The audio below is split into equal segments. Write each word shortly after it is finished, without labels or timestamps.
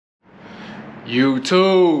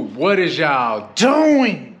YouTube, what is y'all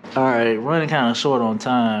doing? Alright, running kind of short on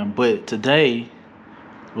time, but today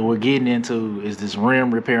what we're getting into is this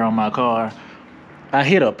rim repair on my car. I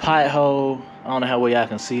hit a pothole, I don't know how well y'all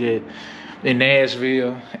can see that, in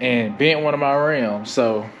Nashville, and bent one of my rims.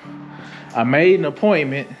 So I made an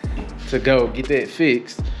appointment to go get that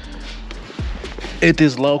fixed at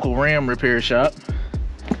this local rim repair shop.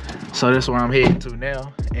 So that's where I'm heading to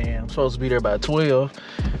now, and I'm supposed to be there by 12.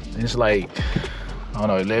 And it's like, I don't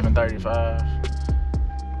know, 11:35.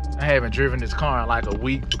 I haven't driven this car in like a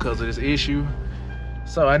week because of this issue.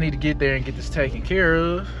 So I need to get there and get this taken care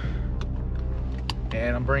of.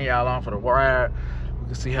 And I'm bringing y'all on for the ride. We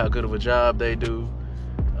can see how good of a job they do.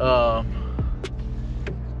 And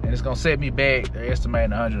it's gonna set me back, they're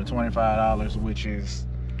estimating $125, which is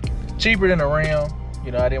cheaper than the rim.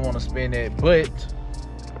 You know, I didn't want to spend it, but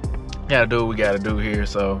gotta do what we gotta do here.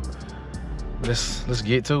 So let's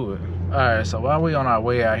get to it. All right, so while we on our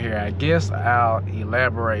way out here, I guess I'll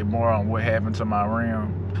elaborate more on what happened to my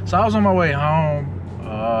rim. So I was on my way home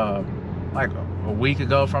like a week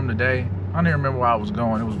ago from today. I don't even remember where I was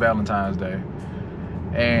going. It was Valentine's Day,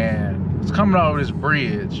 and I was coming over this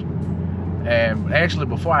bridge. And actually,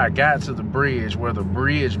 before I got to the bridge, where the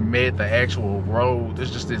bridge met the actual road,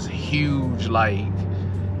 there's just this huge like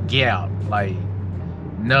gap, like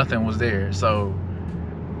nothing was there. So,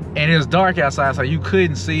 and it was dark outside, so you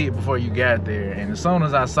couldn't see it before you got there. And as soon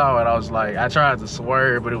as I saw it, I was like, I tried to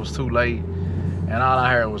swerve, but it was too late. And all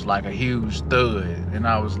I heard was like a huge thud. And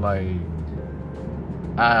I was like,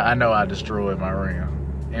 I know I destroyed my rim.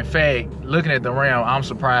 In fact, looking at the rim, I'm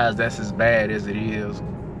surprised that's as bad as it is,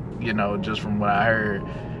 you know, just from what I heard.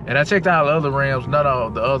 And I checked out the other rims, none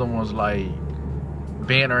of the other ones like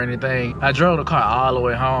bent or anything. I drove the car all the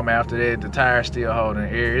way home after that. The tire's still holding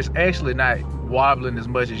air. It's actually not wobbling as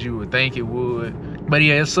much as you would think it would. But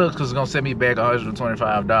yeah, it sucks because it's gonna set me back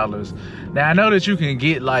 $125. Now I know that you can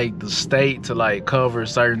get like the state to like cover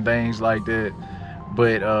certain things like that,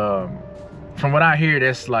 but from what I hear,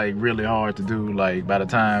 that's like really hard to do. Like by the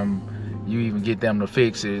time you even get them to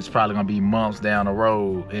fix it, it's probably gonna be months down the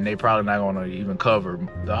road, and they probably not gonna even cover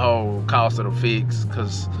the whole cost of the fix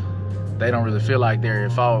because they don't really feel like they're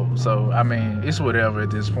at fault. So I mean, it's whatever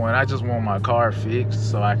at this point. I just want my car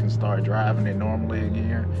fixed so I can start driving it normally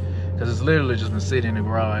again, because it's literally just been sitting in the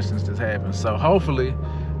garage since this happened. So hopefully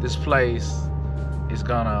this place is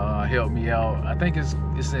gonna help me out. I think it's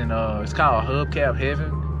called Hubcap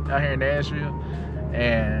Heaven out here in Nashville.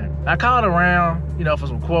 And I called around, you know, for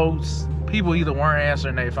some quotes. People either weren't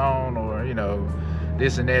answering their phone or, you know,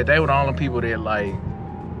 this and that. They were the only people that like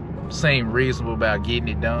seemed reasonable about getting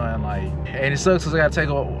it done. Like, and it sucks because I gotta take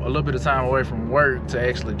a little bit of time away from work to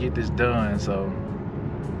actually get this done. So,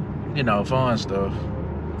 you know, fun stuff.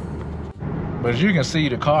 But as you can see,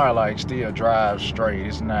 the car like still drives straight.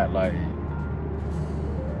 It's not like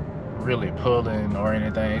really pulling or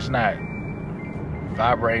anything. It's not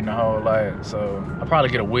vibrating a whole lot. So I'll probably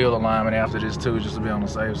get a wheel alignment after this too, just to be on the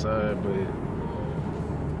safe side. But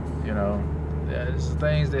you know, yeah, it's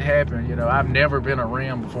things that happen. You know, I've never been a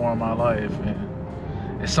rim before in my life,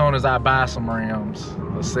 and as soon as I buy some rims,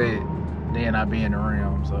 a set, then I be in the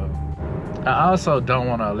rim. So I also don't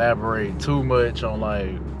want to elaborate too much on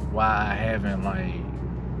like why I haven't like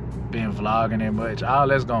been vlogging that much. All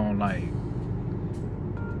that's gonna like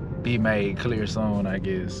be made clear soon, I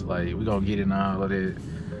guess. Like, we gonna get into all of that.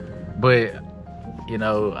 But you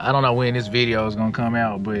know, I don't know when this video is gonna come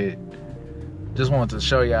out, but just wanted to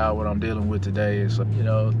show y'all what I'm dealing with today. So, you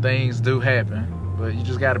know, things do happen, but you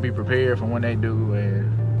just gotta be prepared for when they do,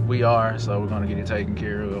 and we are. So we're gonna get it taken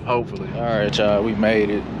care of, hopefully. All right, y'all, we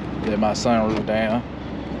made it. Let my sunroof down,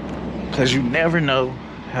 because you never know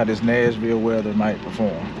how this Nashville weather might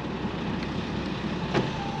perform.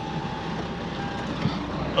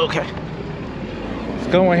 Okay, let's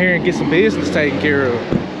go in here and get some business taken care of.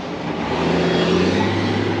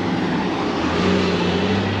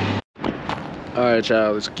 All right,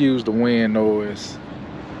 y'all, excuse the wind noise.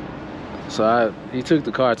 So he took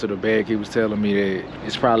the car to the back. He was telling me that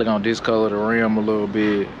it's probably gonna discolor the rim a little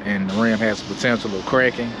bit, and the rim has the potential of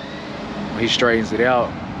cracking when he straightens it out.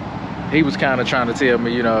 He was kind of trying to tell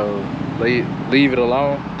me, you know, leave it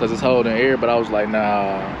alone because it's holding air, but I was like,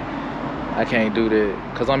 nah, I can't do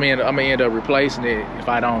that, because I'm gonna end up replacing it if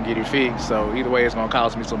I don't get it fixed. So either way, it's gonna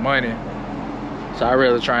cost me some money. So I'd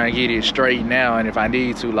rather try and get it straight now, and if I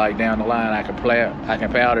need to, like down the line, I can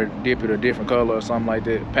powder dip it a different color or something like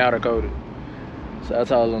that, powder coat it. So I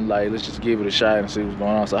told him, like, let's just give it a shot and see what's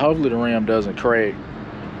going on. So hopefully the rim doesn't crack.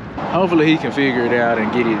 Hopefully he can figure it out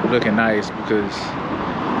and get it looking nice, because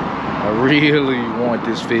I really want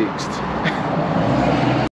this fixed.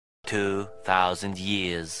 2,000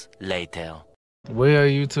 years later. Well,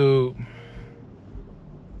 YouTube,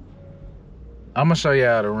 I'm gonna show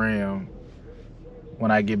y'all the rim when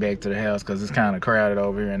I get back to the house because it's kind of crowded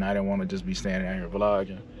over here and I didn't want to just be standing out here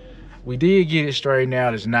vlogging. We did get it straightened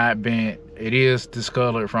out. It's not bent. It is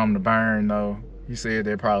discolored from the burn though. He said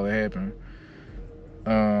that probably happened.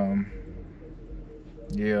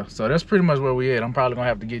 Yeah, so that's pretty much where we at. I'm probably gonna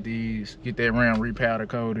have to get that rim repowder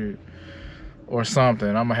coated or something.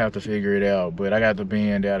 I'm gonna have to figure it out, but I got the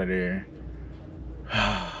bend out of there.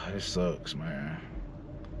 It sucks, man.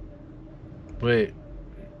 But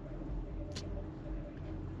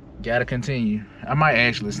gotta continue. I might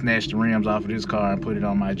actually snatch the rims off of this car and put it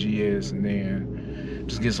on my GS and then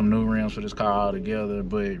just get some new rims for this car altogether.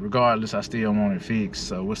 But regardless, I still want it fixed,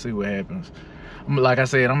 so we'll see what happens. Like I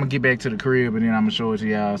said, I'm gonna get back to the crib and then I'm gonna show it to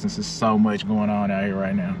y'all since there's so much going on out here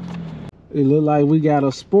right now. It look like we got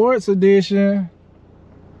a sports edition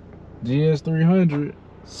GS300,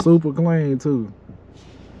 super clean too.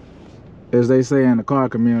 As they say in the car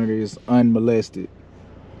community, it's unmolested.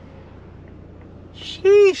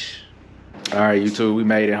 Sheesh. All right, YouTube, we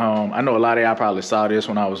made it home. I know a lot of y'all probably saw this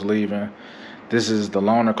when I was leaving. This is the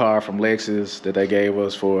loaner car from Lexus that they gave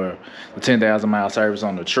us for the 10,000 mile service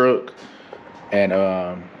on the truck. And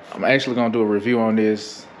I'm actually gonna do a review on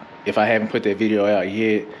this. If I haven't put that video out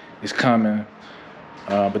yet, it's coming.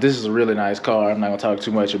 But this is a really nice car. I'm not gonna talk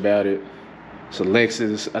too much about it. It's a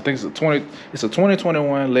Lexus, I think it's a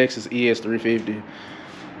 2021 Lexus ES350.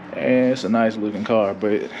 And it's a nice looking car,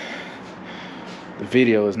 but the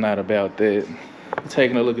video is not about that.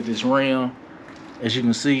 Taking a look at this rim, as you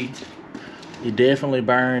can see, it definitely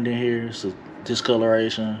burned in here. It's a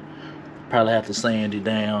discoloration. Probably have to sand it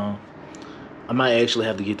down. I might actually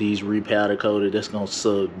have to get these repowder coated. That's gonna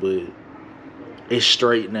suck, but it's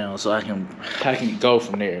straight now, so I can go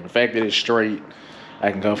from there. The fact that it's straight,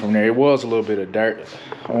 I can go from there. It was a little bit of dirt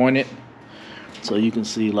on it, so you can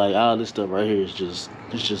see like all this stuff right here is just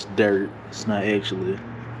dirt. It's not actually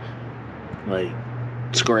like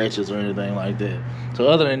scratches or anything like that. So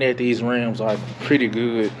other than that, these rims are pretty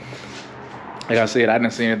good. Like I said, I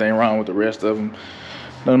didn't see anything wrong with the rest of them.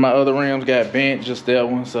 None of my other rims got bent, just that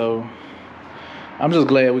one. So I'm just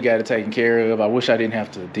glad we got it taken care of. I wish I didn't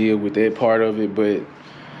have to deal with that part of it, but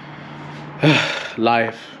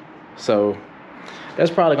life. So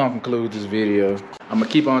that's probably gonna conclude this video. I'm gonna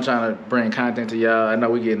keep on trying to bring content to y'all. I know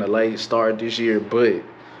we're getting a late start this year, but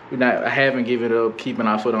I haven't given up, keeping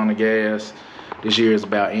our foot on the gas. This year is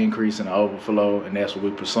about increasing the overflow, and that's what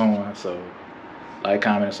we're pursuing. So like,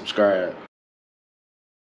 comment, and subscribe.